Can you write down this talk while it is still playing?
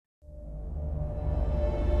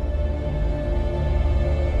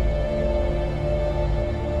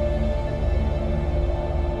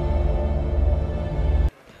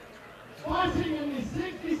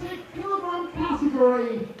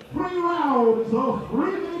it's a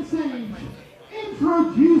 3-minute siege.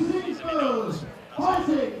 Introducing first,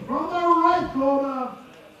 fighting from the red corner.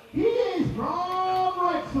 He is from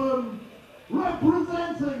Wrexham,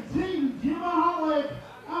 representing Team Jimaholic,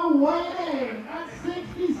 and weighing in at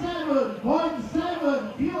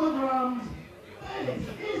 67.7 kilograms. This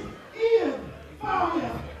is Ian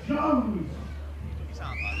Bowyer Jones.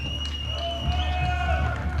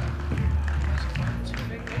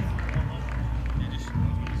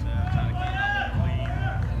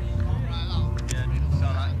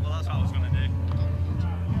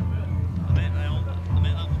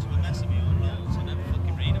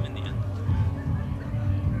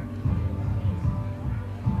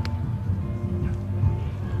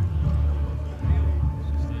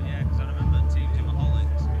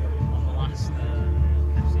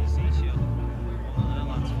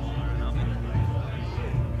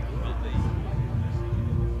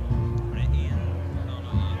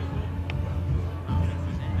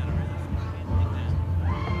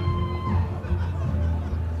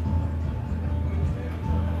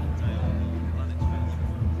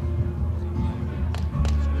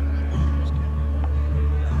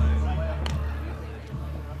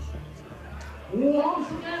 Once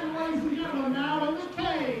again, ladies and gentlemen, now in the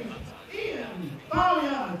cage, Ian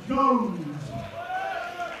Bowyer Jones.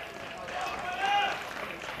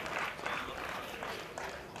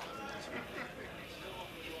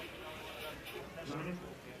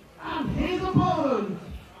 And his opponent,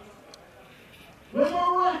 with a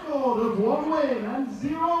record of 1 win and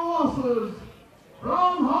 0 losses,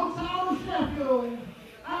 from hometown Sheffield,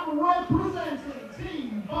 and representing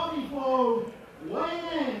Team Body Flow,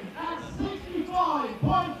 weighing in at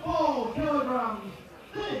 65.4 kilograms.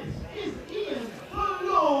 This is Ian "The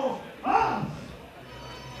Law" Hurst.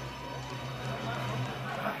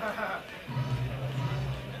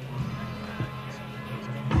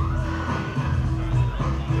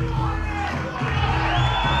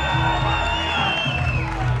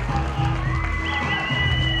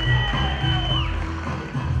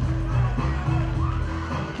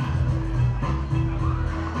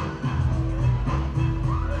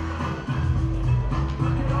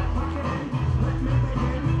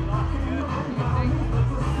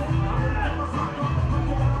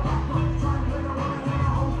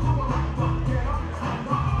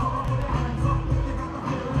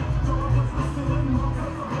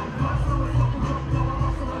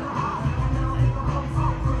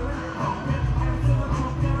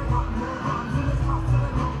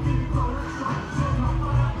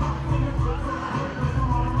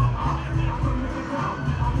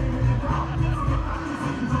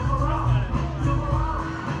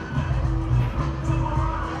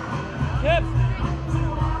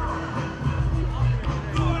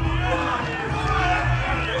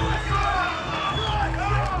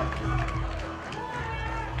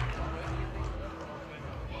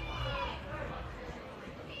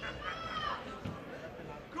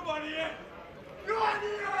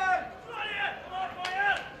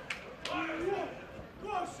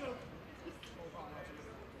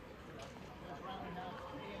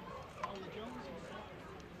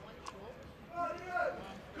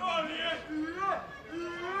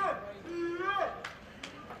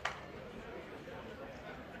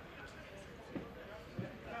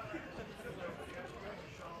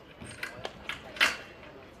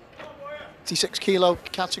 Kilo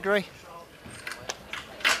category.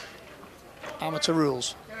 Amateur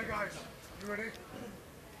rules. Okay, guys, you ready?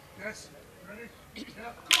 Yes, ready? Yeah.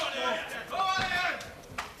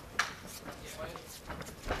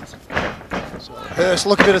 So Hurst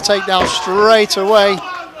looking for the takedown straight away.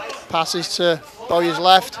 Passes to Bowyer's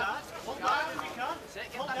left.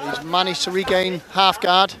 He's managed to regain half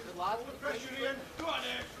guard.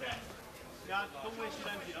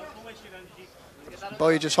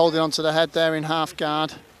 Bowyer just holding on to the head there in half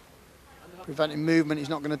guard, preventing movement. He's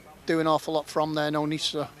not going to do an awful lot from there. No need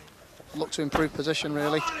to look to improve position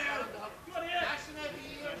really.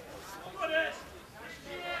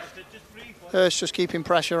 Hurst just keeping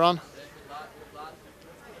pressure on.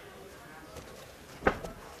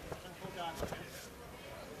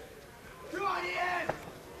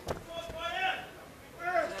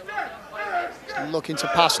 Looking to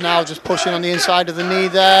pass now, just pushing on the inside of the knee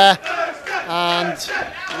there. And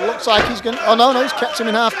looks like he's going to... Oh, no, he's kept him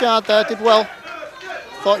in half guard there. Did well.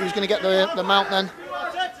 Thought he was going to get the mount then.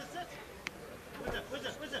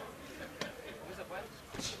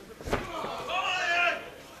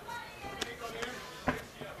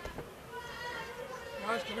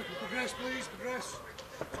 Progress, please, progress.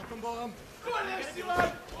 Top and bottom.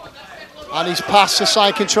 And he's passed to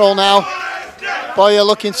side control now. Bowyer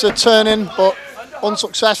looking to turn in, but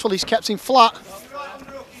unsuccessful. He's kept him flat.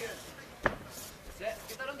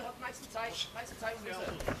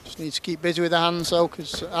 Just needs to keep busy with the hands though,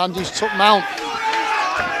 because Andy's took mount.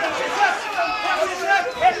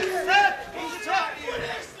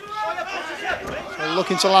 So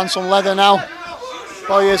looking to land some leather now.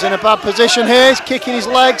 Bowyer's in a bad position here. He's kicking his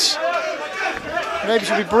legs. Maybe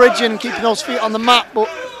should be bridging and keeping those feet on the mat, but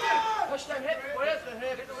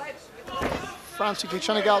frantically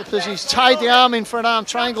trying to get out of the position. He's tied the arm in for an arm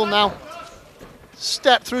triangle now.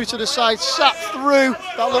 Step through to the side, sat through.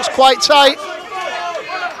 That looks quite tight.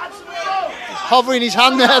 He's hovering his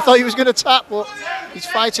hand there. I thought he was going to tap, but he's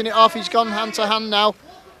fighting it off. He's gone hand to hand now.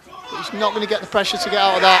 But he's not going to get the pressure to get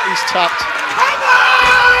out of that. He's tapped.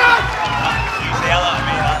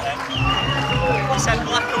 He said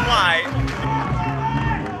black and white.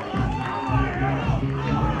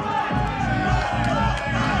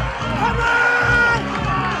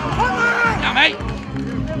 Mate!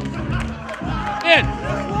 In!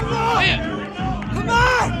 In! Come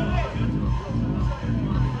on!